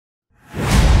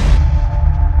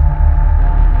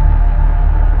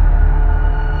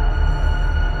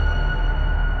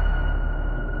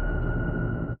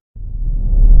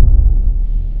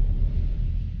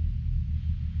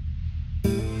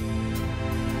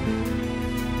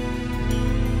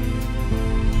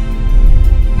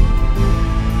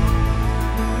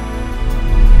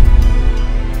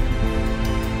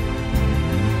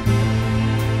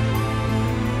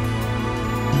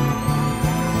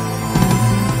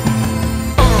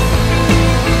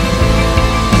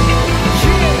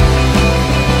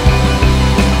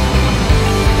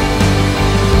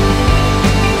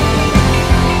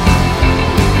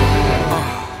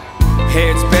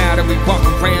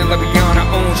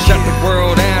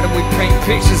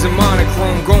pictures in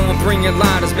monochrome. Go and bring your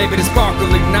lighters, maybe the sparkle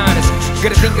ignite us.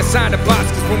 Gotta think outside the box,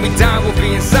 cause when we die we'll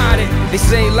be inside it. They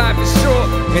say life is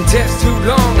short and death's too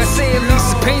long. I say at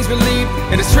least the pain's relieved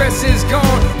and the stress is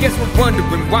gone. Guess we're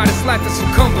wondering why this life is so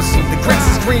cumbersome. The grass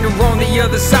is greener on the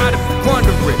other side if we're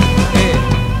wondering.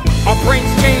 Yeah. Our brains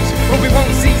change, but we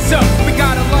won't seize up. We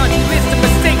got a laundry list of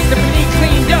mistakes that we need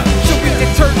cleaned up. So we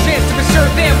detergents to ensure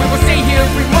that we will stay here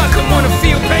every month. Don't wanna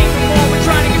feel pain no more, we're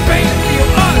trying to get paid to feel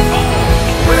us.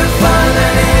 We're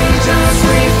fallen angels,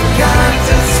 we forgot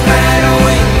to spread our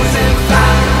wings and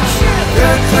fly.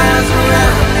 The clouds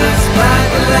around us by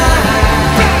the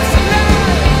light.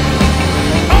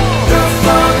 The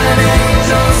fallen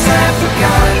angels have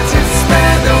forgot to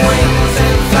spread their wings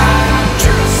and fly.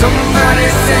 Somebody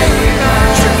save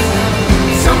us,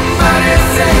 somebody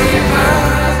save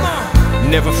us.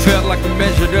 Never felt like we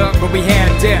measured up, but we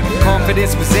had depth.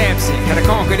 Confidence was absent, had to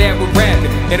conquer that with rapping.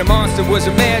 And a monster was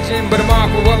imagined, but I'm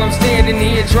awkward while I'm standing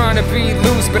here trying to be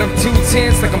loose. But I'm too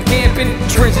tense, like I'm camping.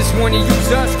 Trenches wanna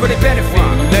use us for their benefit.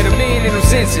 You let them in and I'm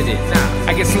sensitive.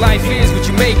 I guess life is what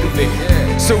you make of it.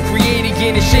 So creative,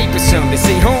 get in shape or something. They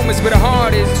say home is where the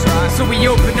heart is, so we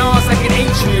open ours like an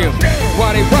atrium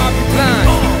while they rob you blind.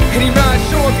 And he not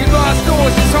sure if you lost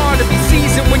doors. It's hard to be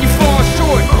seasoned when you fall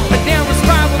short. A downward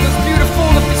spiral